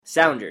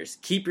Sounders,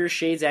 keep your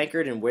shades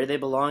anchored in where they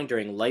belong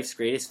during life's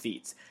greatest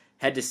feats.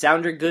 Head to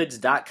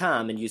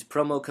soundergoods.com and use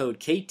promo code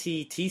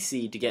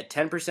KTTC to get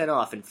 10%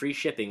 off and free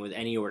shipping with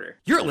any order.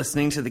 You're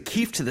listening to the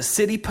Keefe to the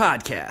City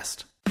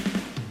podcast.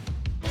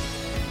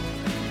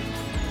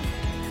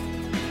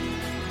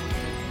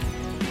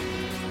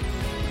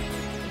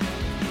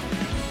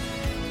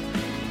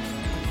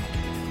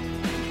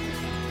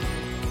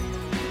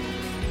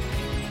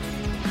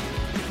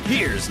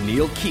 Here's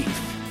Neil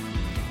Keefe.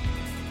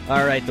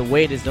 All right, the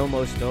wait is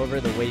almost over.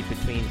 The wait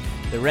between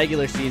the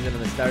regular season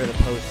and the start of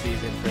the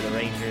postseason for the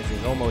Rangers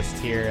is almost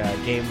here.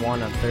 Game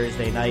 1 on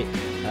Thursday night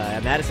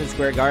at Madison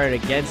Square Garden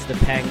against the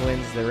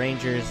Penguins. The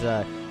Rangers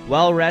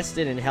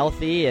well-rested and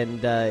healthy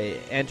and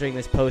entering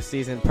this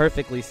postseason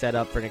perfectly set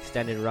up for an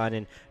extended run.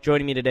 And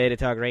joining me today to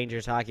talk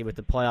Rangers hockey with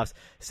the playoffs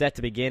set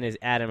to begin is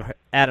Adam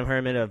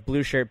Herman of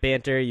Blue Shirt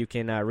Banter. You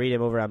can read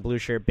him over on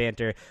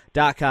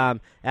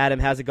blueshirtbanter.com. Adam,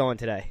 how's it going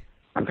today?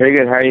 I'm pretty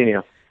good. How are you,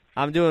 Neil?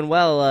 I'm doing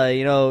well.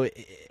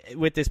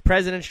 With this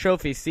President's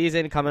Trophy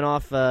season coming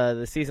off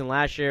the season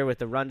last year with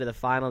the run to the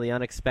final, the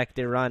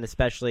unexpected run,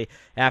 especially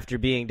after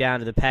being down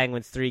to the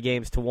Penguins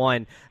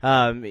 3-1.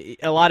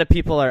 A lot of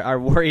people are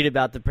worried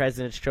about the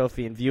President's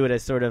Trophy and view it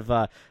as sort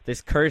of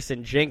this curse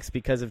and jinx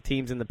because of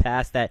teams in the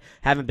past that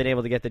haven't been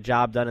able to get the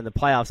job done in the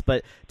playoffs.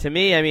 But to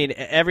me, I mean,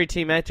 every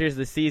team enters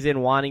the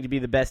season wanting to be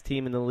the best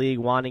team in the league,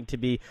 wanting to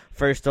be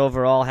first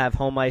overall, have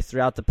home ice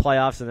throughout the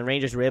playoffs, and the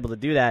Rangers were able to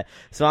do that.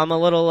 So I'm a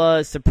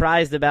little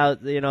surprised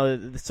about,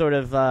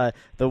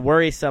 the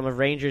worrisome of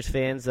Rangers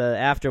fans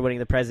after winning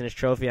the President's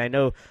Trophy. I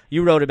know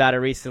you wrote about it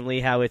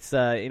recently, how it's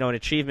an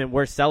achievement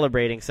worth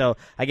celebrating. So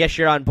I guess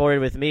you're on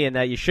board with me in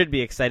that you should be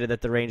excited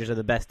that the Rangers are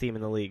the best team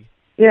in the league.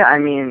 Yeah, I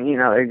mean,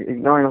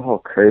 ignoring the whole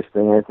curse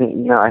thing, I think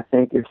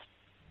if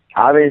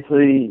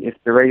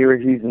the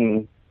regular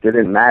season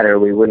didn't matter,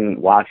 we wouldn't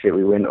watch it,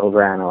 we wouldn't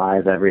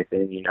overanalyze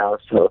everything,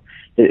 So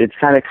it's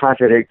kind of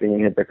contradicting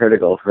and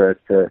hypocritical for us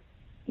to,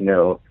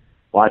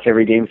 watch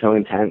every game so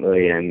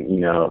intently and,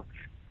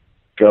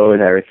 go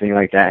with everything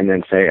like that, and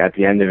then say at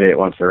the end of it,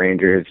 once the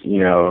Rangers,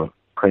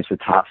 clinch the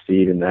top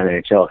seed in the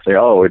NHL, say,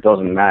 oh, it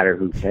doesn't matter,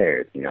 who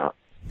cares,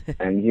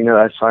 And,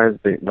 as far as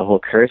the whole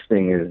curse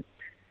thing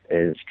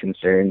is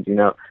concerned,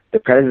 the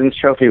President's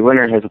Trophy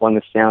winner has won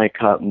the Stanley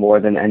Cup more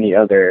than any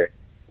other,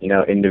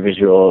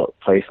 individual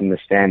place in the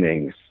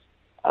standings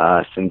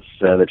since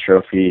the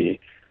trophy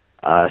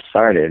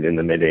started in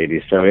the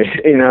mid-'80s. So,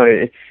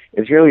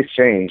 it's really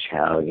strange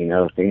how,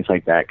 things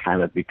like that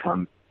kind of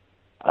become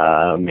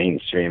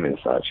mainstream and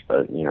such,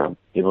 but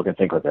people can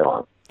think what they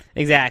want.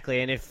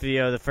 Exactly, and if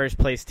the first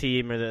place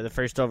team or the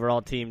first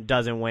overall team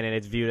doesn't win it,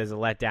 it's viewed as a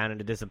letdown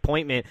and a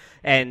disappointment.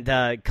 And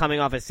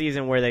coming off a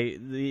season where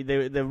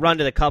the run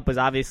to the Cup was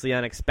obviously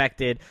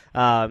unexpected,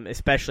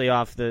 especially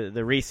off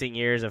the recent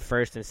years of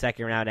first and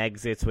second round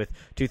exits with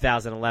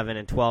 2011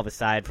 and 12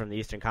 aside from the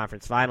Eastern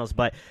Conference Finals.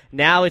 But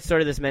now it's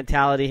sort of this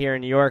mentality here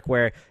in New York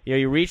where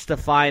you reach the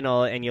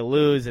final and you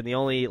lose, and the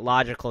only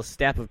logical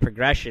step of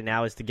progression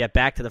now is to get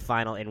back to the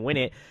final and win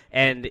it.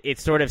 And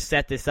it's sort of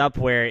set this up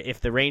where if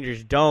the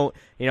Rangers don't,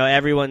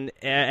 everyone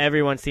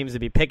seems to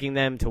be picking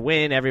them to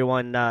win.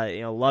 Everyone,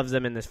 loves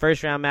them in this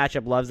first round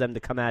matchup, loves them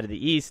to come out of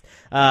the East.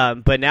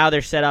 But now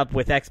they're set up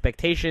with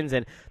expectations,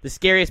 and the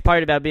scariest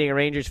part about being a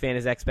Rangers fan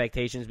is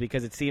expectations,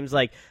 because it seems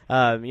like,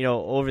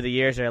 over the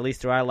years, or at least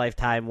through our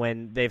lifetime,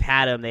 when they've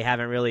had them, they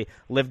haven't really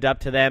lived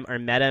up to them or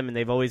met them, and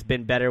they've always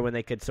been better when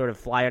they could sort of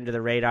fly under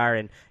the radar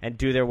and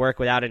do their work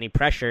without any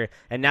pressure.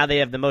 And now they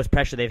have the most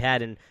pressure they've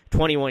had in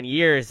 21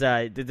 years.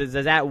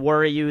 Does that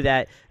worry you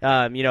that,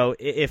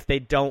 if they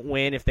don't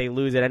win, if they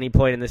lose at any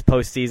point in this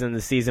postseason,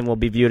 the season will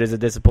be viewed as a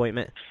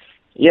disappointment?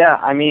 Yeah,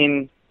 I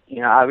mean,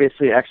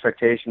 obviously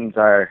expectations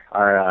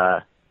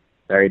are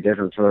very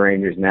different for the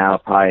Rangers now,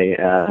 probably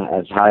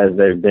as high as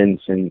they've been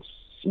since,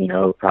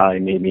 probably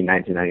maybe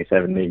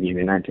 1997, maybe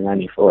even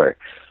 1994.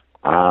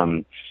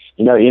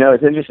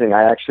 It's interesting.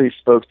 I actually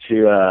spoke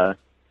to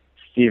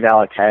Steve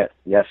Alliquette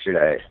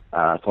yesterday,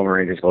 former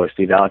Rangers goalie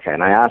Steve Alliquette,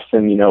 and I asked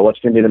him, what's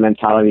going to be the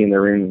mentality in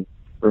the room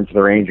for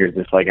the Rangers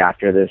if, like,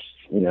 after this,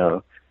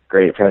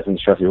 great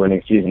President's Trophy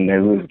winning season, they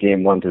lose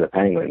Game 1 to the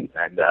Penguins.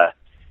 And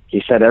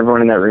he said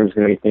everyone in that room is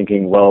going to be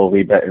thinking, well,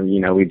 we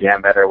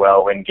damn better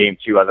well win Game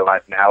 2,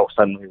 otherwise now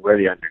suddenly we're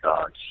the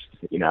underdogs,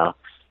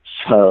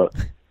 So,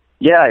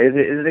 yeah, is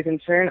it a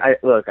concern? I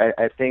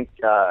think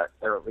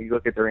you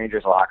look at the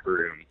Rangers locker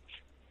room,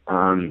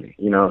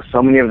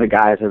 so many of the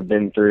guys have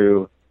been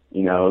through,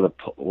 the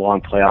long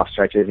playoff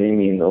stretches. I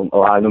mean, a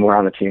lot of them were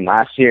on the team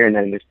last year, and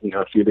then,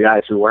 a few of the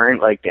guys who weren't,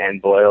 like Dan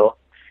Boyle,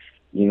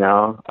 he's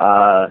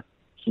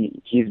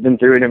been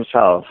through it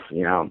himself,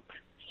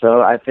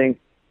 So I think,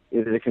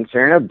 is it a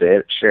concern? A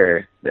bit,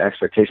 sure. The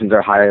expectations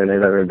are higher than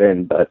they've ever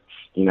been, but,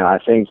 I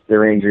think the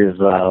Rangers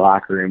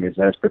locker room is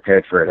as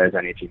prepared for it as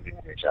any team in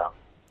the NHL.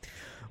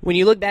 When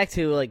you look back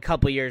to like a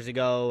couple years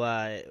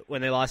ago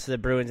when they lost to the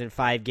Bruins in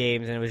 5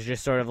 games, and it was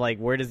just sort of like,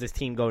 where does this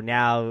team go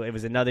now? It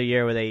was another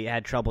year where they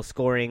had trouble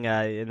scoring,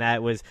 and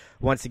that was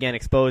once again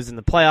exposed in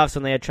the playoffs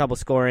when they had trouble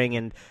scoring.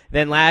 And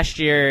then last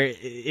year,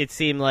 it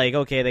seemed like,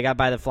 okay, they got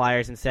by the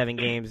Flyers in 7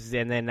 games,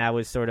 and then that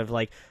was sort of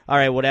like, all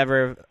right,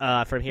 whatever,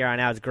 from here on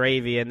out is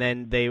gravy. And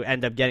then they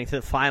end up getting to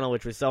the final,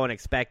 which was so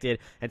unexpected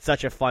and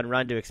such a fun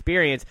run to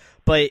experience.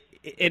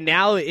 And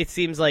now it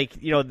seems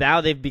like,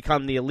 now they've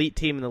become the elite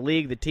team in the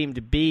league, the team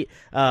to beat.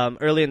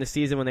 Early in the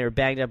season when they were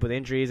banged up with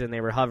injuries and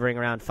they were hovering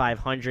around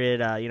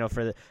 500,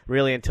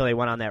 really until they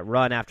went on that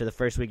run after the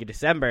first week of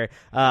December.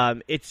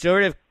 It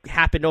sort of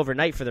happened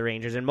overnight for the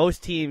Rangers. And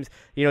most teams,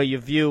 you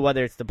view,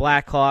 whether it's the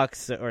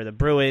Blackhawks or the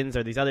Bruins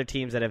or these other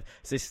teams that have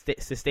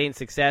sustained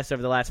success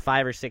over the last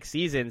 5 or 6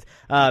 seasons,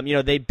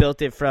 they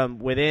built it from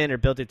within or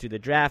built it through the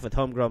draft with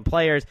homegrown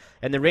players.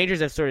 And the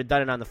Rangers have sort of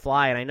done it on the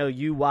fly. And I know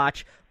you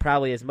watch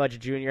probably as much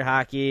junior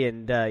hockey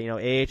and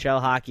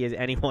AHL hockey as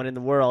anyone in the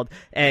world,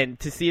 and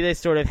to see this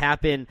sort of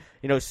happen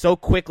so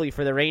quickly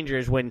for the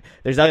Rangers when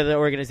there's other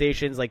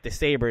organizations like the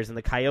Sabres and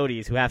the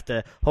Coyotes who have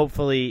to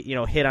hopefully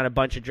hit on a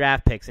bunch of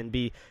draft picks and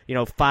be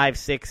 5,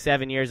 6,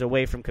 7 years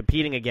away from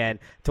competing again,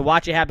 to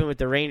watch it happen with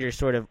the Rangers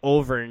sort of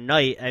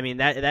overnight. I mean,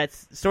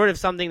 that's sort of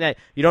something that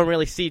you don't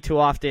really see too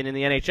often in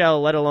the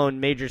NHL, let alone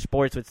major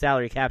sports with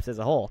salary caps as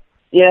a whole.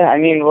 Yeah, I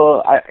mean,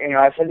 well,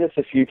 I've said this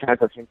a few times.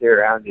 I've hinted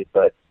around it,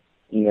 but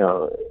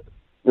the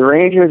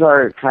Rangers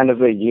are kind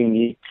of in a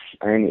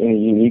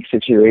unique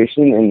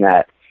situation in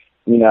that,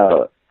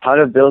 how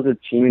to build a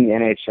team in the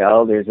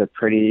NHL, there's a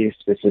pretty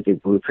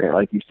specific blueprint.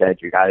 Like you said,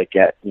 you got to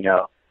get,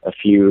 a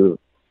few,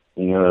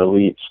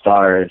 elite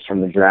stars from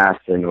the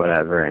draft and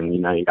whatever, and,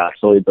 you got to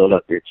slowly build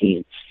up your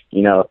team.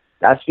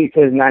 That's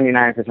because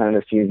 99% of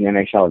the teams in the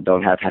NHL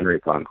don't have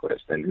Henrik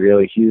Lundqvist, and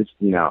really he's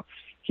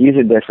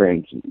a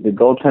difference. The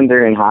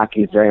goaltender in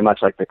hockey is very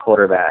much like the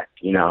quarterback,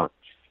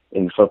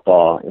 in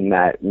football, in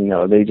that,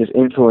 they just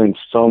influence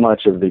so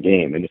much of the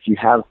game. And if you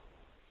have,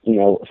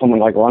 someone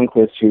like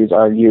Lundqvist, who's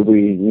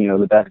arguably,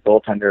 the best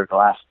goaltender of the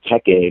last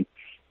decade,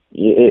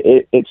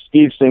 it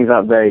speeds things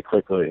up very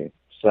quickly.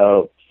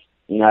 So,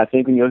 I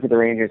think when you look at the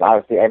Rangers,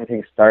 obviously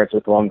everything starts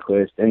with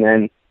Lundqvist. And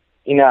then,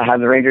 have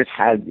the Rangers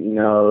had,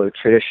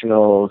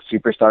 traditional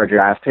superstar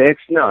draft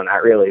picks? No,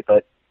 not really.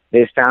 But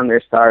they found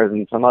their stars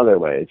in some other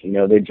ways.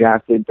 They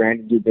drafted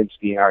Brandon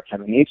Dubinsky and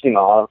Artem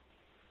Anisimov,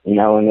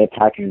 and they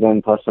packaged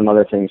them plus some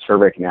other things for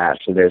Rick Nash,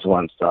 so there's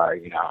one star,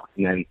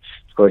 And then,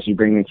 of course, you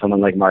bring in someone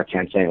like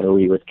Martin St.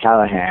 Louis with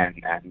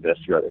Callahan and a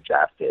few other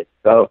draft picks.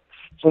 So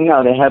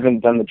no, they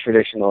haven't done the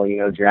traditional,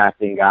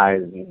 drafting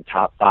guys in the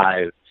top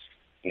 5,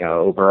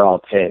 overall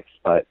picks.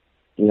 But,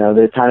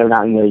 they're kind of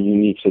not in a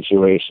unique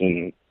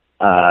situation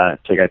to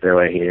get their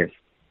way here.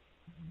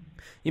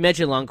 You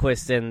mentioned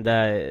Lundqvist and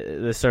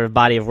the sort of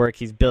body of work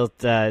he's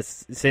built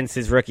since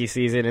his rookie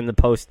season in the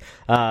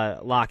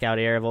post-lockout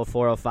era of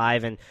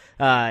 04-05. And,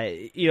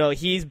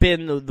 he's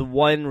been the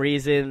one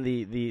reason,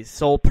 the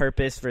sole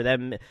purpose for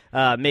them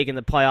making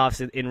the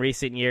playoffs in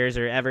recent years,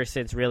 or ever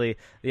since really,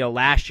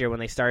 last year when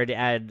they started to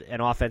add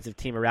an offensive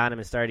team around him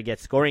and started to get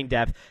scoring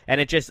depth.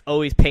 And it just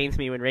always pains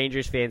me when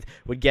Rangers fans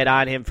would get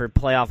on him for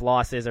playoff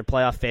losses or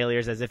playoff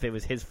failures as if it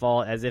was his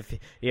fault, as if,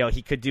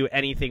 he could do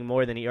anything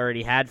more than he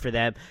already had for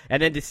them. And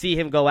then to see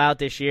him go out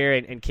this year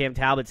and Cam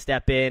Talbot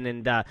step in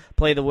and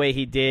play the way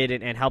he did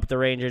and help the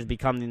Rangers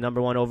become the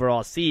number 1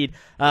 overall seed,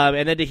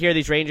 and then to hear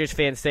these Rangers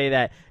fans say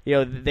that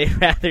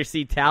they'd rather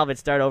see Talbot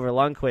start over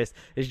Lundqvist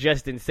is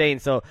just insane.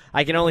 So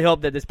I can only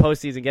hope that this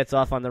postseason gets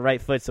off on the right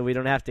foot so we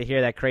don't have to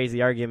hear that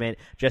crazy argument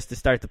just to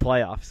start the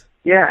playoffs.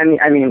 Yeah,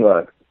 I mean,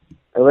 look,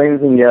 Elaine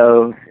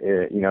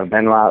Vigneault,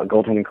 Benoit,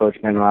 goaltending coach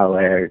Benoit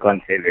Allaire,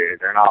 Glenn Taylor,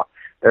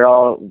 they're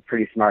all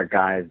pretty smart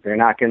guys. They're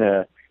not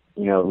gonna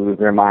lose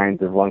their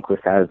minds if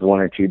Lundqvist has 1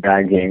 or 2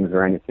 bad games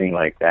or anything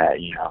like that,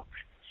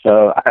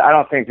 So I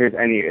don't think there's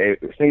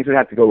things would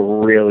have to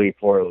go really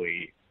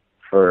poorly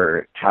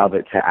for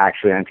Talbot to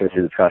actually enter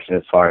the discussion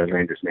as far as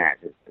Rangers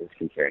management is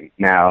concerned.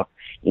 Now,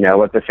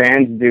 what the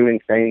fans do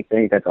and say and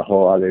think, that's a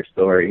whole other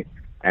story.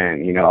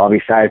 And, I'll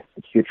be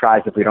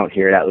surprised if we don't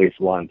hear it at least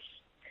once,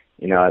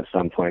 at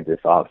some point this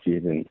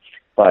offseason.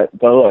 But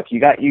look, you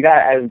got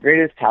as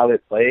great as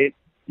Talbot played,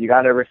 you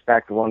got to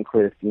respect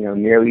Lundqvist,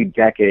 nearly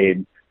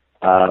decades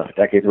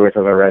worth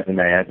of a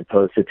resume as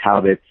opposed to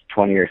Talbot's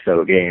 20 or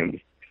so games,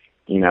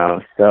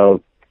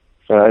 So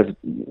as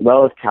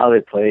well as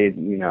Talbot played,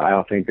 I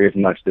don't think there's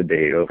much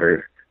debate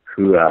over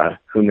whom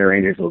the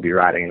Rangers will be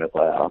riding in the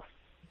playoffs.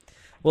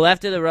 Well,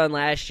 after the run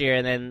last year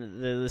and then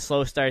the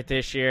slow start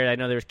this year, I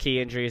know there was key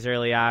injuries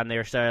early on. They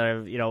were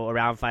starting,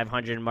 around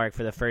 500 mark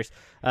for the first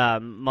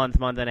month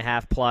and a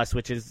half plus,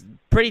 which is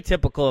pretty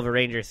typical of a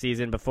Rangers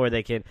season before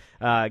they can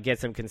get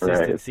some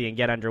consistency and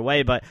get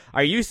underway. But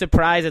are you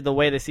surprised at the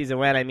way the season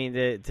went? I mean,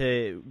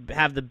 to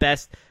have the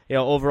best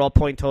overall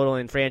point total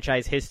in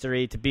franchise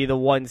history, to be the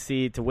 1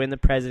 seed, to win the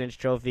President's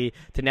Trophy,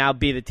 to now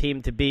be the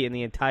team to beat in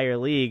the entire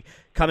league,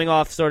 coming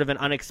off sort of an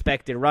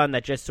unexpected run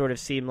that just sort of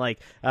seemed like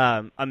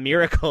a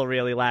miracle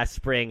really last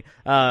spring.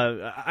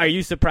 Are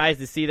you surprised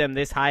to see them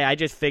this high? I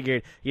just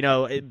figured,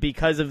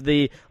 because of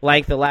the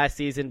length of last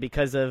season,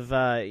 because of,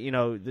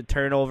 the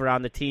turnover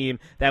on the team,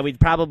 that we'd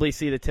probably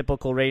see the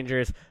typical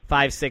Rangers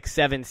 5, 6,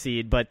 7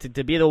 seed. But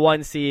to be the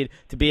 1 seed,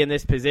 to be in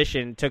this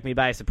position, took me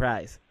by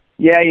surprise.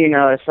 Yeah,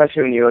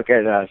 especially when you look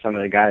at some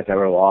of the guys that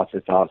were lost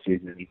this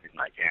offseason,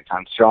 like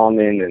Anton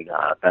Strawman and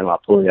Benoit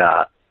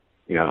Pouliot,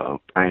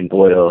 Brian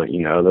Boyle,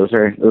 those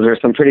are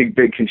some pretty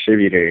big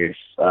contributors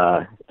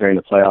during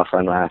the playoff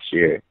run last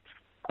year.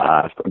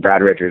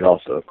 Brad Richards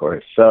also, of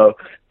course. So,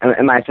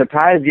 am I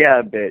surprised? Yeah,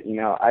 a bit.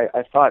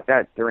 I thought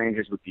that the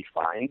Rangers would be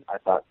fine. I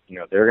thought, they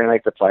were going to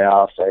make the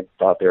playoffs. I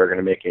thought they were going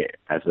to make it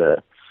as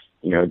a,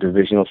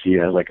 divisional seed,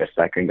 as like a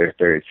second or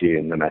third seed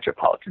in the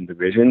Metropolitan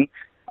Division.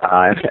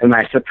 Am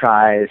I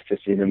surprised to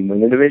see them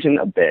win the division?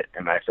 A bit.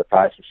 Am I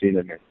surprised to see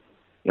them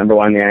number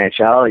 1 in the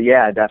NHL?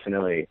 Yeah,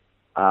 definitely.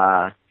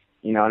 And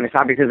it's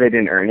not because they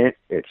didn't earn it.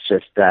 It's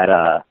just that,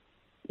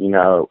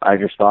 I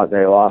just thought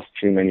they lost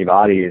too many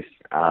bodies.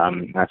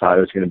 I thought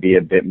it was going to be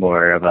a bit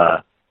more of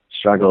a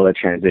struggle to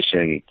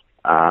transition.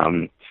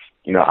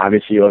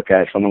 Obviously you look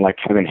at someone like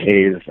Kevin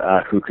Hayes,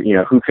 who could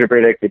have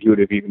predicted he would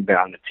have even been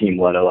on the team,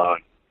 let alone,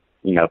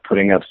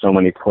 putting up so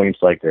many points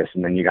like this.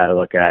 And then you got to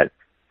look at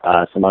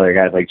some other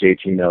guys like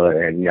JT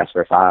Miller and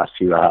Jesper Fast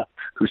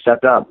who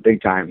stepped up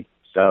big time.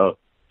 So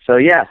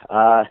yeah,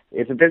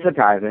 it's a bit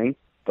surprising,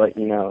 but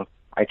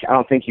I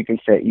don't think you can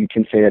say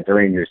that the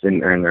Rangers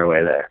didn't earn their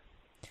way there.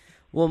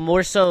 Well,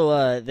 more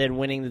so than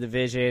winning the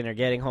division or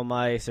getting home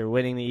ice or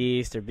winning the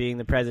East or being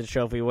the President's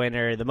Trophy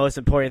winner, the most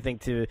important thing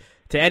to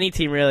any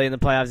team really in the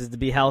playoffs is to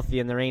be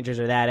healthy, and the Rangers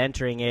are that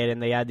entering it, and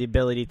they had the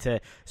ability to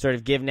sort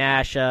of give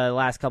Nash the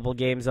last couple of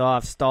games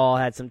off. Stahl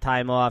had some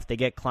time off. They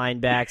get Klein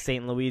back,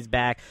 St. Louis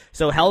back.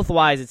 So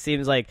health-wise, it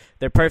seems like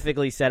they're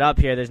perfectly set up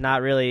here. There's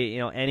not really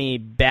any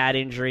bad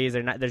injuries.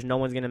 There's no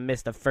one's going to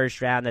miss the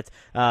first round that's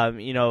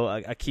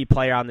a key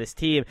player on this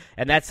team,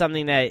 and that's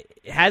something that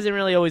hasn't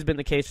really always been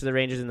the case for the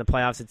Rangers in the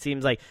playoffs. It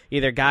seems like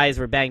either guys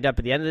were banged up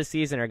at the end of the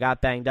season or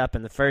got banged up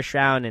in the first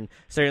round, and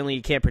certainly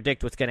you can't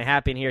predict what's going to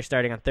happen here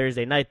starting on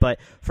Thursday night. But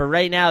for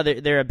right now,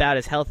 they're about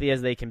as healthy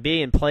as they can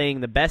be and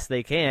playing the best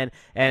they can.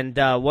 And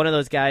one of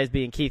those guys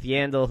being Keith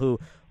Yandle, who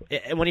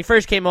when he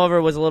first came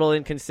over was a little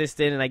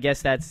inconsistent, and I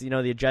guess that's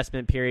the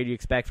adjustment period you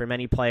expect from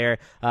any player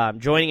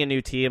joining a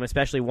new team,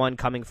 especially one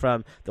coming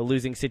from the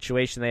losing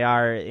situation they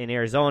are in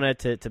Arizona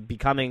to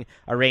becoming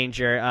a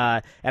Ranger.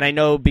 And I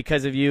know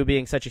because of you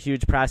being such a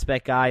huge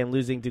prospect guy and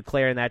losing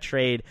Duclair in that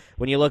trade,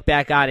 when you look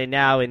back on it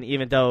now, and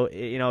even though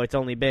it's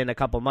only been a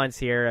couple months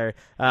here,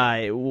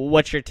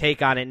 what's your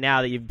take on it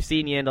now that you've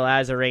seen Yandle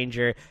as a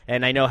Ranger,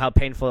 and I know how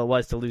painful it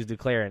was to lose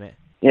Duclair in it?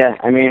 Yeah,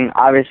 I mean,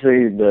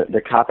 obviously the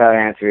cop-out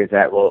answer is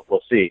that we'll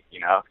see,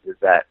 is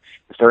that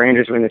if the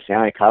Rangers win the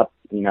Stanley Cup,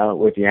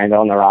 with Yandle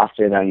on the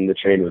roster, then the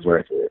trade was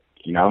worth it,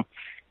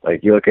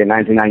 Like, you look at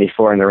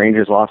 1994, and the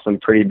Rangers lost some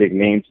pretty big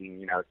names,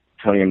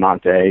 Tony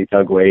Amonte,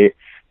 Doug Weight,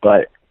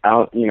 but,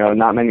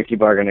 not many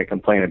people are going to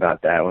complain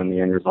about that when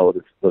the end result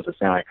was the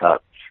Stanley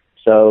Cup.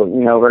 So,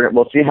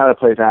 we'll see how it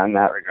plays out in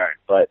that regard.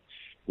 But,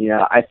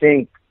 I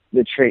think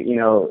the trade,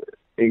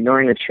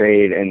 ignoring the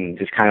trade and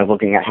just kind of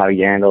looking at how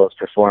Yandle has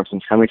performed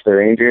since coming to the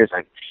Rangers,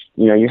 and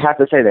you have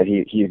to say that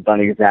he's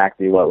done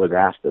exactly what was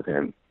asked of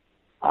him.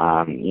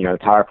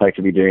 Power play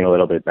could be doing a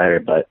little bit better,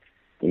 but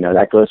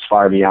that goes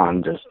far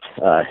beyond just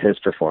his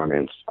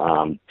performance.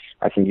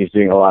 I think he's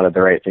doing a lot of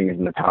the right things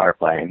in the power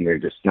play, and they're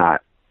just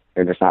not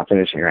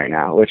finishing right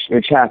now,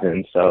 which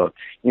happens. So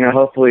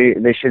hopefully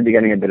they should be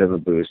getting a bit of a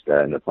boost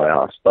in the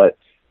playoffs, but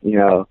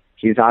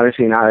he's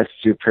obviously not a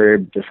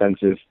superb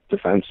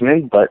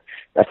defenseman, but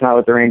that's not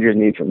what the Rangers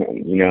need from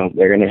him.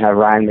 They're going to have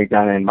Ryan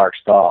McDonough and Mark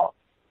Stahl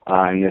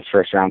in this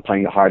first round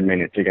playing the hard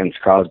minutes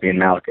against Crosby and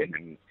Malkin.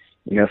 And,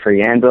 for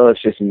Yandle,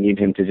 it's just you need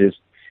him to just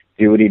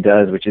do what he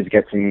does, which is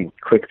get some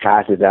quick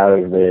passes out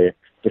of the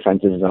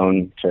defensive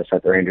zone to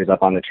set the Rangers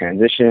up on the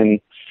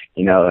transition,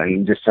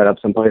 and just set up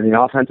some plays in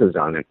the offensive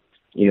zone. And,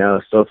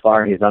 so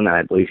far he's done that.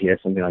 I believe he has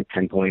something like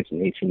 10 points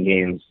in 18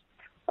 games.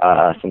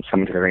 Since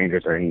coming to the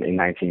Rangers, or in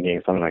 19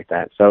 games, something like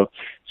that. So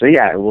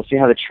yeah, we'll see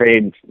how the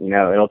trade,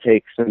 it'll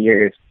take some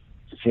years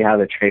to see how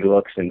the trade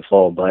looks in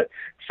full, but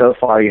so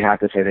far you have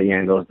to say that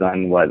Yandle's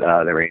done what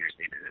the Rangers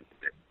needed him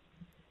to do.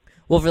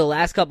 Well, for the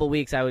last couple of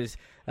weeks, I was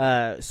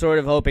sort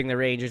of hoping the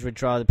Rangers would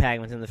draw the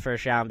Penguins in the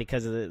first round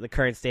because of the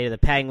current state of the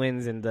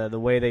Penguins and the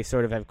way they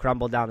sort of have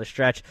crumbled down the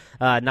stretch,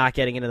 not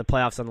getting into the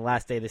playoffs on the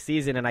last day of the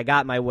season. And I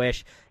got my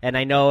wish. And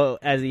I know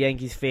as a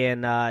Yankees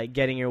fan,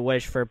 getting your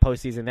wish for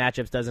postseason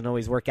matchups doesn't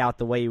always work out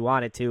the way you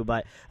want it to.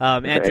 But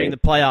entering the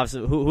playoffs,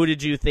 who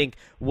did you think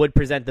would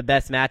present the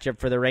best matchup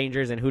for the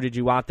Rangers, and who did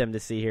you want them to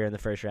see here in the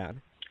first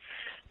round?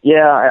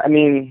 Yeah, I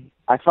mean,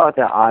 I thought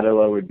that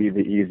Ottawa would be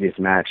the easiest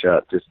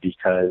matchup just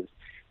because,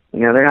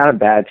 they're not a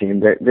bad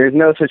team. There's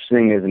no such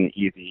thing as an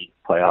easy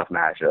playoff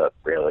matchup,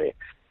 really,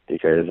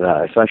 because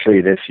especially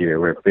this year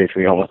where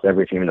basically almost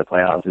every team in the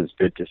playoffs is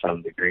good to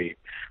some degree.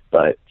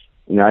 But,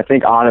 I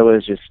think Ottawa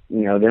is just,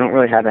 they don't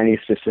really have any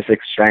specific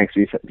strengths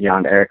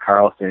beyond Erik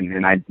Karlsson,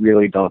 and I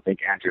really don't think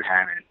Andrew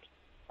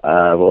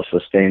Hammond will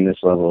sustain this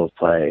level of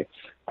play.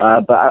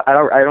 But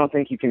I don't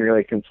think you can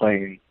really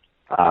complain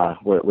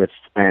with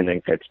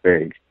landing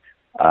Pittsburgh,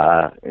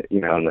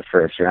 in the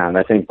first round.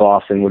 I think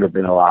Boston would have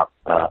been a lot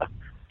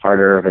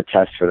harder of a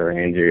test for the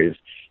Rangers.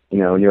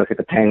 When you look at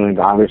the Penguins,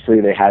 obviously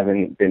they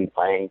haven't been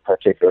playing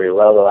particularly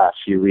well the last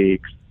few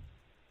weeks,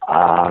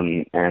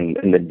 and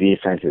the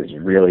defense is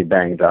really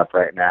banged up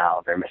right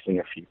now. They're missing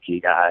a few key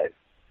guys.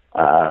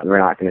 We're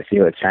not going to see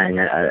Letang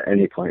at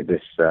any point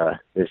this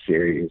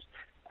series,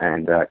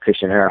 and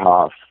Christian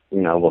Ehrhoff,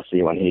 we'll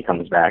see when he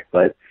comes back.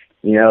 But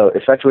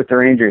especially with the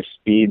Rangers'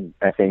 speed,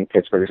 I think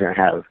Pittsburgh's going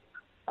to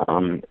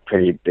have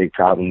pretty big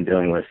problem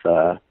dealing with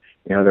the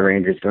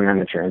Rangers going on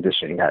the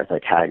transition, guys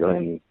like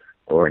Hagelin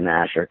or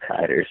Nash or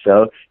Kreider.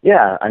 So,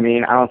 yeah, I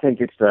mean, I don't think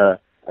it's a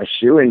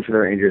shoo-in for the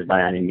Rangers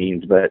by any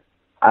means, but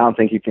I don't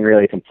think you can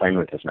really complain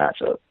with this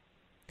matchup.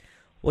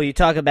 Well, you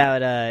talk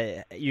about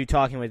you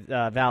talking with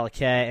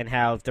Valaket and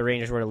how if the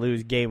Rangers were to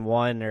lose Game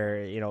 1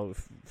 or,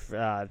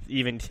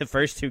 even the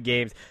first two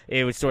games,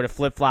 it would sort of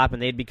flip-flop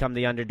and they'd become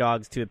the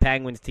underdogs to a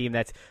Penguins team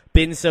that's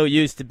been so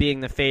used to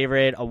being the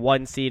favorite, a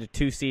 1 seed, a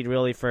 2 seed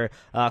really for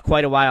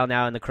quite a while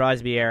now in the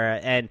Crosby era.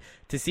 And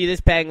to see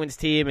this Penguins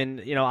team,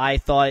 and I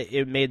thought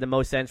it made the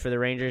most sense for the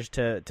Rangers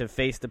to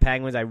face the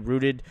Penguins. I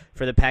rooted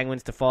for the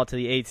Penguins to fall to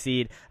the 8th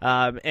seed,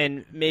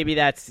 and maybe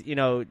that's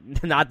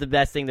not the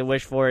best thing to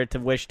wish for, to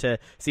wish to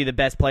see the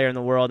best player in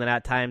the world, and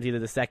at times either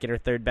the second or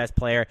third best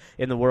player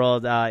in the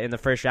world in the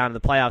first round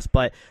of the playoffs.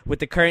 But with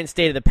the current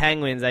state of the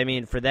Penguins, I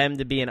mean, for them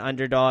to be an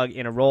underdog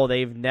in a role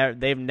they've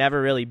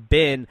never really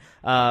been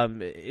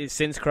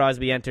since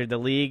Crosby entered the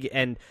league,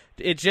 and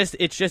it's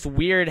just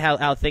weird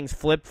how things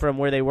flipped from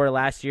where they were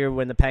last year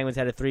when the Penguins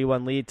had a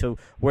 3-1 lead to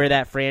where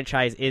that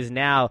franchise is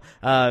now.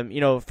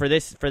 For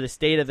the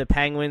state of the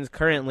Penguins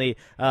currently,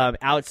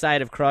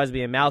 outside of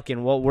Crosby and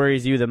Malkin, what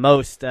worries you the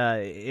most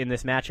in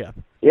this matchup?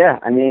 Yeah,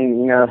 I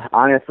mean,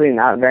 honestly,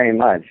 not very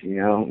much.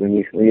 When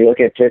you look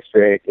at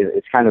Pittsburgh,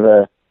 it's kind of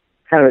a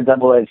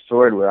double-edged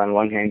sword where on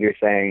one hand you're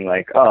saying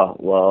like, oh,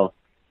 well,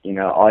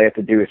 all you have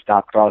to do is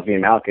stop Crosby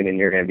and Malkin and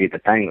you're going to beat the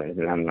Penguins.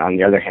 And on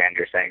the other hand,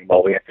 you're saying,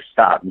 well, we have to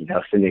stop,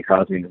 Sidney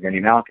Crosby and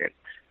Evgeny Malkin.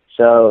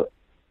 So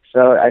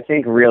I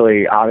think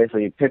really,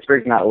 obviously,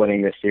 Pittsburgh's not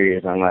winning this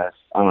series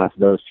unless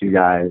those two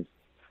guys,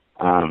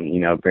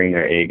 bring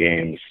their A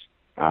games.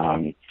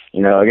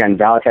 Again,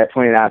 Valaket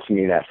pointed out to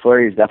me that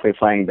Fleury's definitely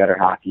playing better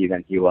hockey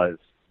than he was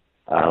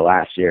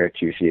last year,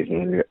 two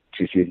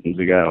seasons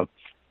ago.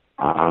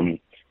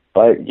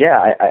 But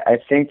yeah, I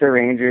think the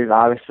Rangers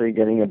obviously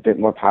getting a bit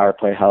more power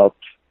play help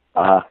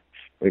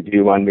would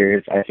do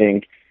wonders. I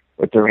think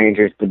with the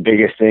Rangers, the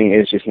biggest thing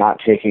is just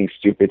not taking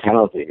stupid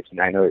penalties. And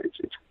I know it's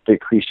a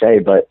bit cliche,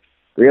 but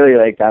really,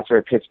 like, that's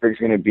where Pittsburgh's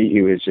going to beat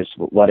you, is just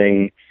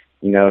letting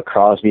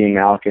Crosby and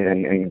Malkin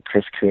and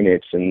Chris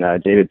Kunitz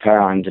and David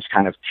Perron just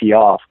kind of tee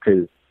off,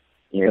 because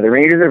the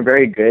Rangers are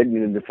very good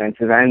in the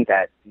defensive end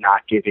at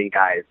not giving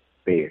guys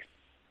space.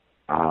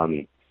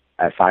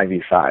 At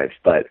 5v5,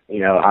 but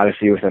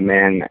obviously with a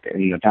man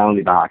in the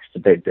penalty box, it's a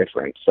bit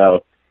different.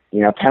 So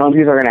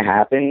penalties are going to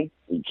happen.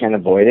 You can't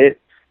avoid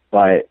it,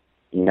 but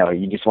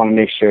you just want to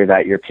make sure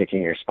that you're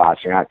picking your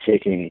spots. You're not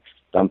taking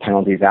dumb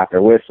penalties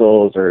after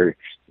whistles or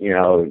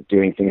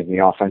doing things in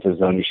the offensive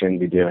zone you shouldn't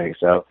be doing.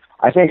 So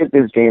I think if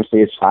this game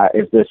stays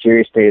if the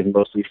series stays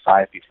mostly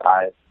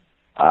 5v5,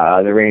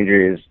 the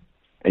Rangers,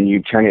 and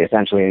you turn it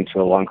essentially into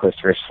a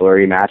Lundqvist versus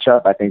Fleury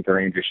matchup, I think the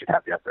Rangers should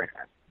have the upper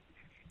hand.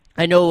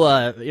 I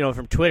know,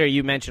 from Twitter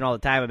you mention all the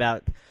time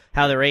about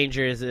how the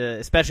Rangers,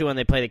 especially when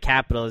they play the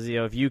Capitals,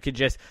 if you could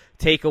just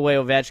take away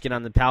Ovechkin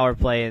on the power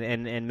play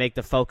and make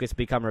the focus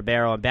become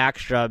Ribeiro and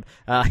Backstrom,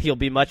 you'll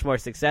be much more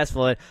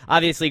successful. And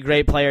obviously,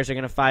 great players are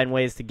going to find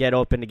ways to get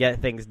open, to get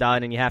things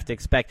done, and you have to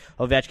expect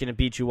Ovechkin to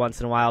beat you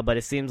once in a while, but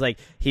it seems like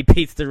he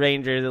beats the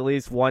Rangers at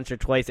least once or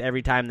twice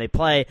every time they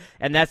play,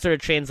 and that sort of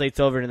translates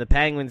over to the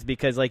Penguins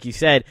because, like you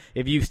said,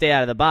 if you stay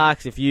out of the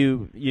box, if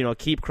you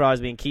keep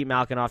Crosby and keep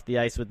Malkin off the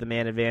ice with the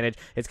man advantage,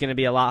 it's going to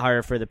be a lot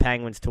harder for the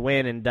Penguins to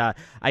win, and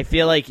I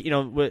feel like,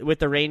 with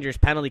the Rangers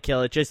penalty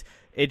kill, it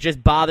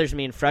just bothers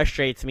me and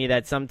frustrates me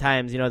that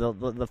sometimes,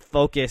 the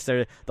focus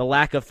or the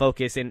lack of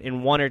focus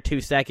in 1 or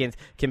 2 seconds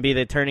can be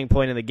the turning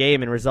point of the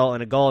game and result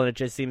in a goal, and it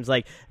just seems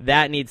like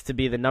that needs to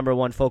be the number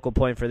one focal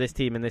point for this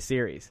team in this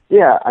series.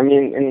 Yeah, I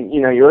mean, and,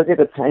 you look at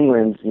the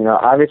Penguins,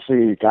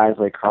 obviously guys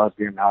like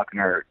Crosby and Malkin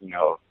are,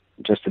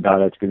 just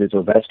about as good as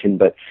Ovechkin,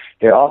 but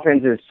their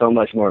offense is so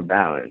much more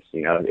balanced.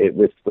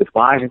 With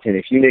Washington,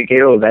 if you negate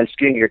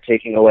Ovechkin, you're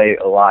taking away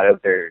a lot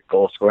of their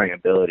goal-scoring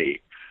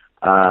ability.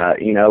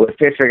 With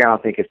Pittsburgh, I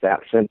don't think it's that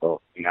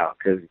simple,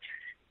 because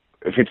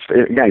if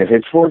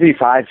it's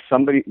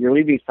 4v5, you're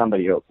leaving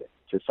somebody open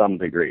to some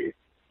degree.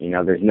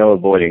 there's no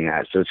avoiding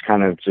that. So it's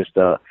kind of just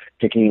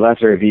picking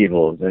lesser of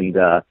evils. And,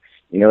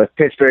 with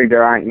Pittsburgh,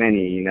 there aren't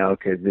many,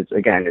 because it's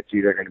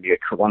either going to be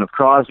one of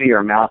Crosby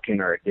or Malkin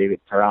or David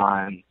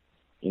Perron,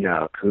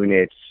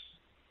 Kunitz.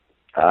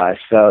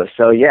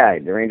 So yeah,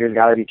 the Rangers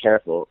got to be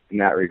careful in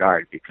that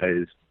regard,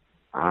 because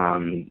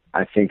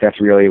I think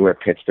that's really where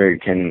Pittsburgh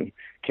can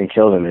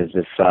kill them, is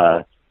if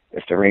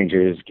the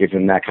Rangers give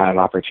them that kind of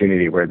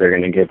opportunity where they're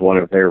going to give one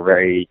of their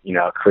very,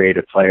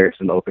 creative players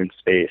some open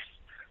space.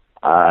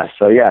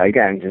 So yeah,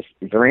 again, just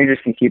if the Rangers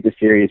can keep the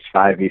series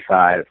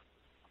 5v5,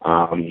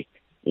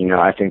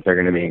 I think they're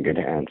going to be in good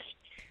hands.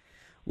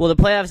 Well,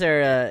 the playoffs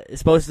are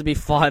supposed to be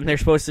fun. They're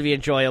supposed to be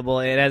enjoyable.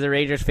 And as a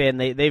Rangers fan,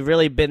 they've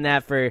really been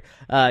that for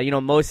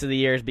most of the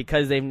years,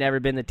 because they've never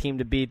been the team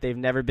to beat. They've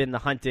never been the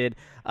hunted.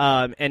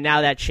 And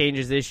now that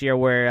changes this year,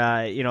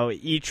 where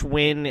each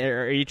win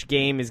or each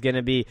game is going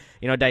to be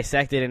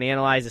dissected and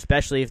analyzed,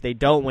 especially if they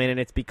don't win. And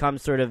it's become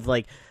sort of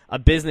like a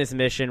business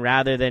mission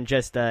rather than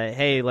just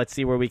hey, let's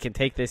see where we can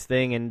take this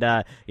thing,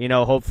 and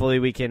hopefully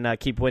we can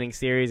keep winning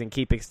series and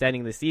keep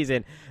extending the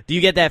season. Do you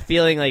get that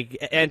feeling, like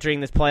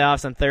entering this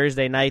playoffs on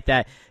Thursday night,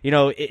 that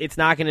it's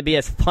not going to be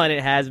as fun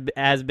it has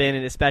been,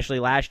 and especially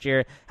last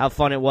year how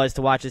fun it was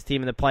to watch this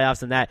team in the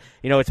playoffs, and that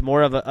it's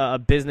more of a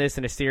business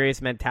and a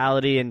serious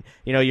mentality, and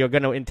you're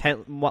going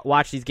to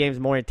watch these games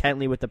more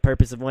intently with the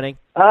purpose of winning?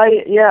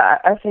 Yeah,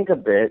 I think a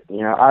bit.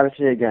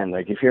 Obviously, again,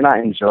 like, if you're not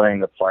enjoying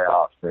the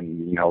playoffs,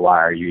 then why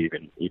are you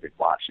even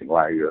watching?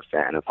 Why are you a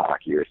fan of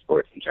hockey or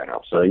sports in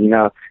general? So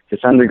to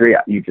some degree,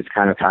 you just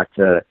kind of have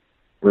to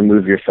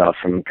remove yourself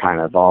from kind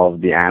of all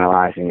of the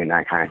analyzing and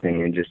that kind of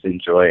thing, and just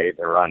enjoy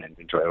the run and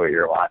enjoy what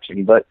you're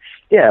watching. But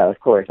yeah, of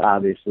course,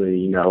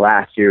 obviously,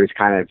 last year was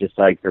kind of just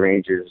like the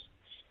Rangers.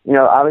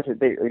 Obviously,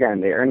 they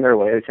earned their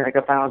way to the Stanley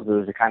Cup Finals, but it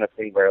was the kind of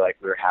thing where, like,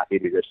 we were happy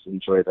to just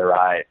enjoy the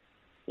ride.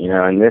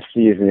 And this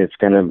season, it's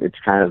kind of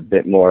a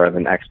bit more of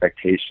an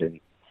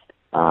expectation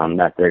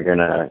that they're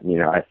gonna,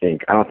 I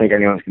don't think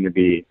anyone's gonna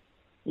be,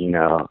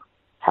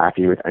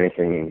 happy with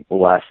anything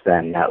less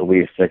than at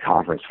least a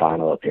conference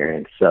final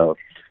appearance. So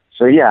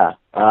yeah,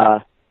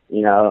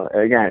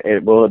 again,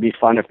 will it be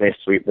fun if they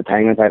sweep the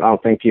Penguins? I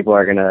don't think people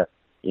are gonna,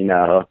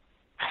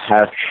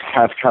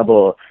 have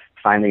trouble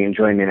finding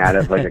enjoyment out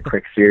of like a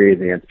quick series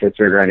against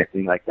Pittsburgh or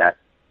anything like that.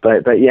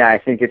 But yeah, I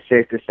think it's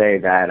safe to say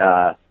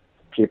that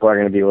people are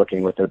going to be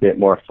looking with a bit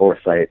more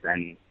foresight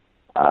than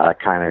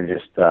kind of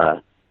just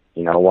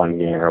one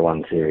game or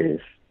one series.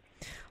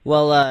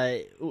 Well,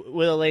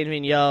 with Alain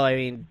Vigneault, I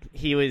mean,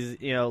 he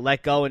was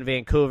let go in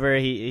Vancouver.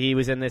 He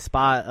was in this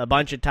spot a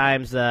bunch of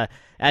times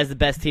as the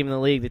best team in the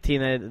league, the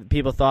team that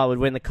people thought would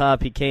win the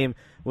Cup. He came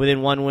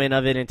within one win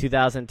of it in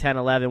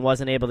 2010-11,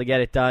 wasn't able to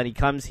get it done. He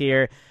comes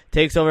here,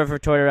 takes over for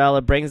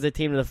Tortorella, brings the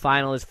team to the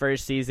final his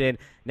first season,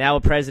 now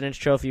a President's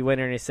Trophy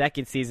winner in his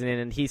second season,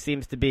 and he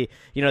seems to be,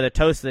 the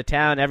toast of the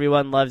town.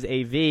 Everyone loves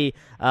AV,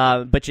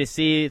 but you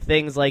see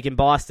things like in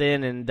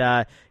Boston and,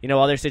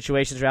 other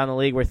situations around the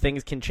league where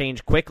things can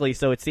change quickly.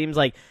 So it seems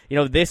like,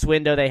 this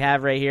window they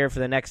have right here for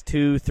the next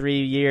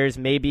 2-3 years,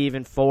 maybe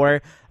even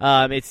 4,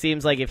 it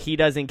seems like if he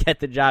doesn't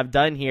get the job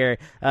done here,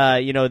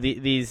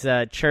 these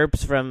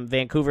chirps from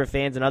Vancouver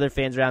fans and other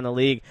fans around the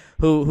league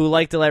who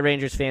like to let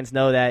Rangers fans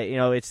know that,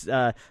 it's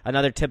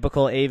another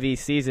typical AV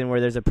season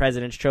where there's a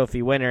President's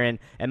Trophy winner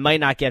and might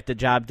not get the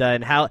job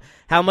done. How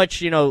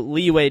much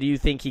leeway do you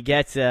think he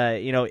gets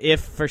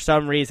if for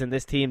some reason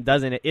this team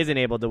isn't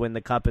able to win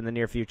the Cup in the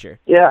near future?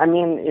 Yeah, I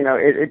mean,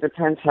 it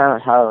depends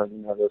how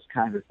those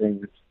kinds of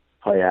things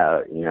play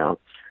out.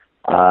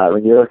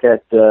 When you look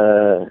at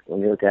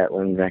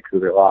when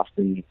Vancouver lost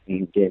in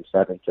Game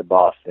 7 to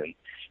Boston,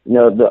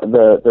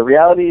 the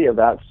reality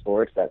about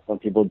sports that some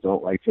people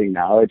don't like to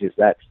acknowledge is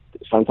that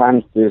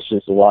sometimes there's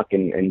just luck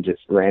and just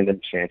random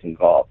chance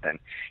involved. And,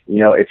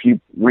 if you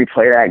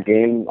replay that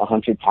game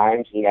 100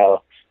 times,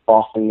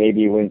 Boston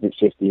maybe wins at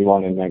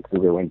 51 and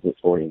Vancouver wins at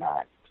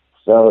 49.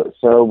 So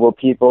will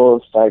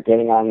people start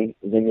getting on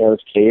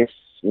Vigneault's case,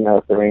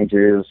 if the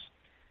Rangers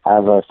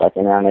have a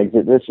second round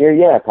exit this year?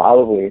 Yeah,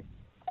 probably.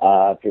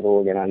 People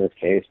will get on this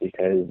case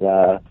because,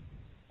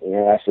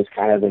 that's just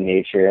kind of the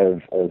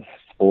nature of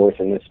sports,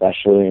 and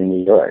especially in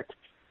New York.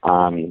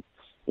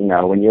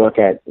 When you look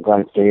at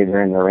Glenn Fraser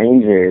and the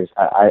Rangers,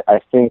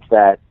 I think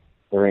that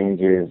the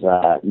Rangers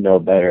know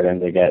better than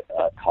to get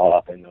caught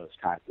up in those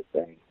kinds of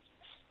things.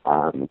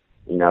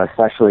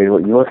 Especially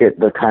when you look at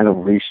the kind of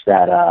reach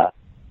that,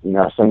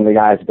 some of the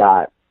guys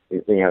got,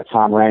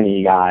 Tom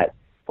Rennie got,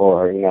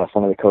 or,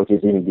 some of the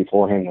coaches even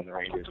before him when the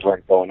Rangers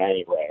weren't going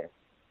anywhere.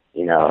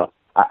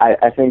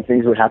 I think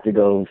things would have to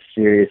go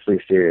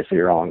seriously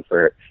wrong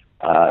for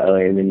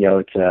Alain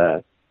Vigneault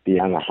to be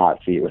on the hot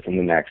seat within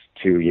the next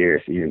 2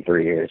 years, even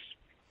 3 years.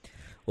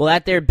 Well,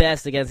 at their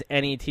best, against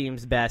any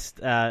team's best,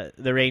 the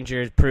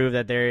Rangers prove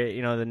that they're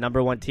the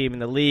number one team in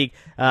the league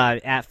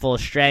at full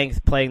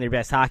strength, playing their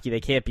best hockey.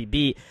 They can't be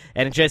beat,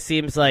 and it just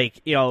seems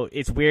like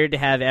it's weird to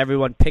have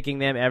everyone picking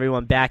them,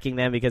 everyone backing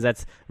them, because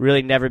that's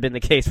really never been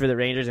the case for the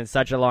Rangers in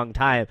such a long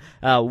time.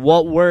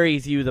 What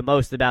worries you the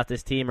most about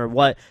this team, or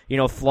what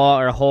flaw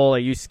or hole are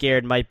you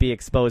scared might be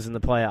exposed in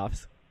the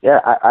playoffs? Yeah,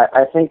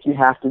 I think you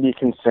have to be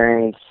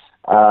concerned.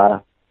 I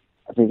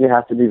think you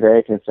have to be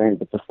very concerned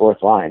with the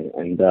fourth line.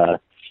 And,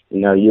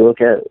 you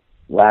look at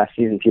last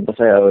season, people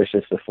say, oh, it's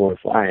just the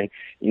fourth line.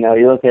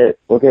 You look at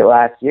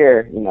last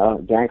year,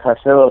 Dan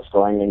Carcillo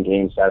scoring in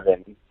Game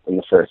 7 in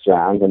the first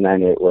round, and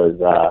then it was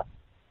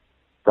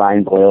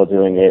Brian Boyle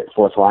doing it,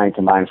 fourth line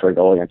combined for a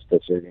goal against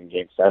Pittsburgh in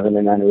Game 7,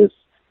 and then it was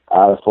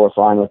the fourth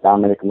line with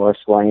Dominic Moore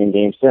scoring in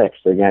Game 6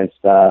 against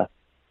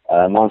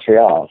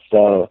Montreal.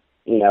 So,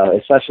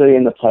 especially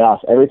in the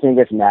playoffs, everything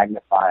gets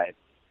magnified.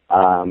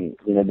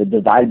 The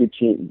divide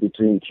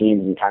between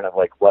teams and kind of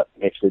like what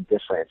makes the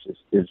difference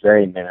is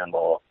very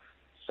minimal.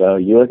 So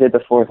you look at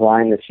the fourth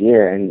line this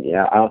year, and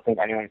I don't think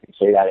anyone can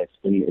say that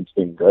it's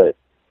been good.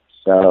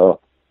 So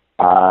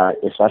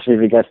especially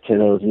if it gets to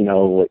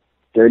those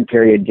third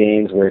period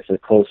games where it's a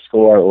close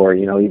score or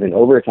even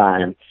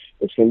overtime,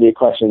 it's going to be a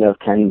question of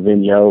can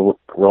Vigneault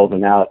roll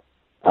them out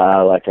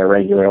like a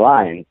regular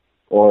line,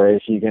 or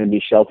is he going to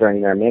be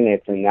sheltering their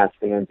minutes, and that's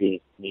going to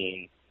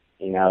mean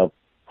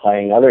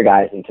playing other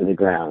guys into the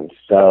ground.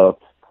 So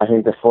I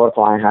think the fourth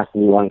line has to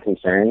be one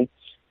concern.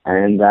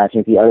 And I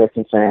think the other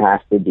concern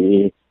has to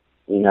be,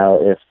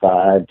 if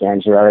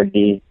Dan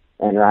Girardi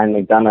and Ryan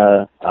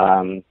McDonough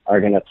are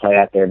going to play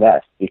at their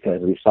best,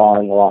 because we saw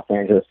in the Los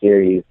Angeles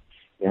series,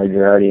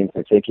 Girardi in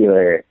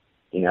particular,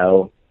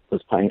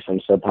 was playing some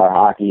subpar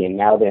hockey, and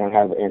now they don't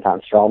have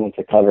Anton Strawman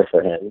to cover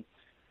for him.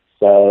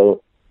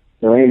 So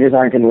the Rangers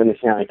aren't going to win the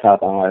Stanley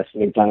Cup unless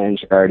McDonough and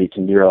Girardi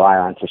can be relied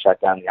on to shut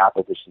down the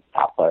opposition's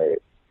top players,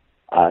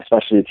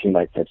 especially a team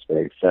like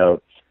Pittsburgh.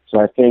 So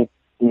I think,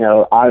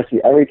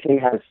 obviously every team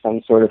has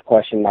some sort of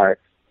question mark.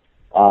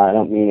 I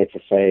don't mean it to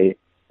say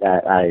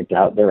that I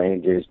doubt the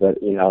Rangers, but,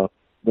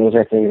 those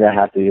are things that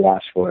have to be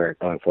watched for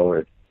going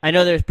forward. I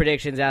know there's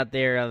predictions out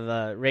there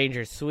of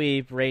Rangers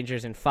sweep,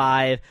 Rangers in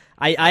 5.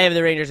 I have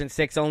the Rangers in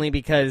 6 only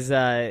because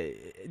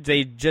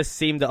they just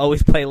seem to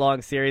always play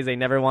long series. They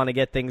never want to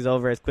get things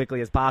over as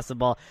quickly as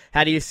possible.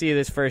 How do you see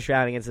this first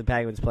round against the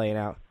Penguins playing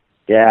out?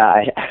 Yeah,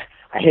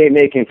 I hate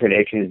making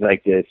predictions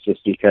like this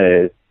just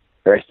because,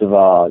 first of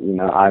all,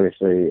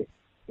 obviously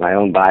my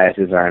own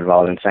biases are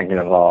involved, and second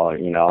of all,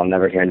 I'll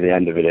never hear to the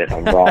end of it if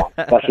I'm wrong.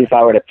 Especially if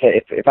I were to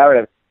pick,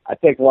 I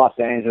picked Los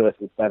Angeles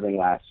in 7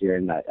 last year,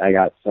 and I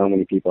got so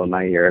many people in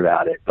my ear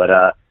about it. But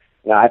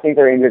I think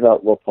the Rangers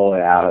will pull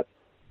it out.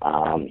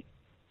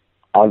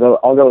 I'll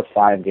go with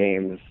 5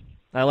 games.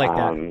 I like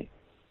that.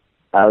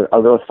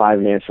 I'll go with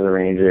 5 games for the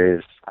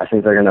Rangers. I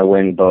think they're going to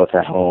win both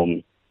at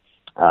home.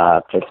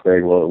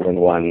 Pittsburgh will win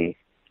one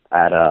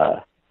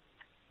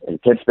in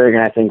Pittsburgh,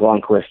 and I think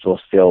Lundqvist will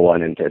steal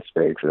one in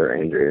Pittsburgh for the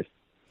Rangers.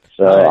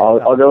 So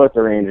I'll go with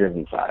the Rangers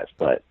in 5,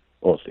 but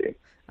we'll see.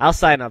 I'll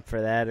sign up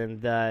for that,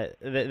 and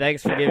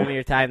thanks for giving me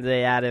your time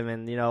today, Adam.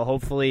 And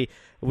hopefully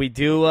we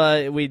do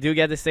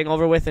get this thing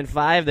over with in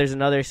 5. There's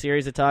another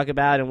series to talk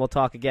about, and we'll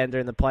talk again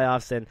during the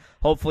playoffs. And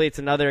hopefully it's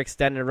another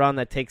extended run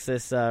that takes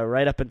us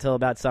right up until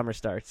about summer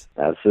starts.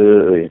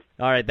 Absolutely.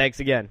 All right, thanks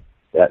again.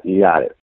 Yeah, you got it.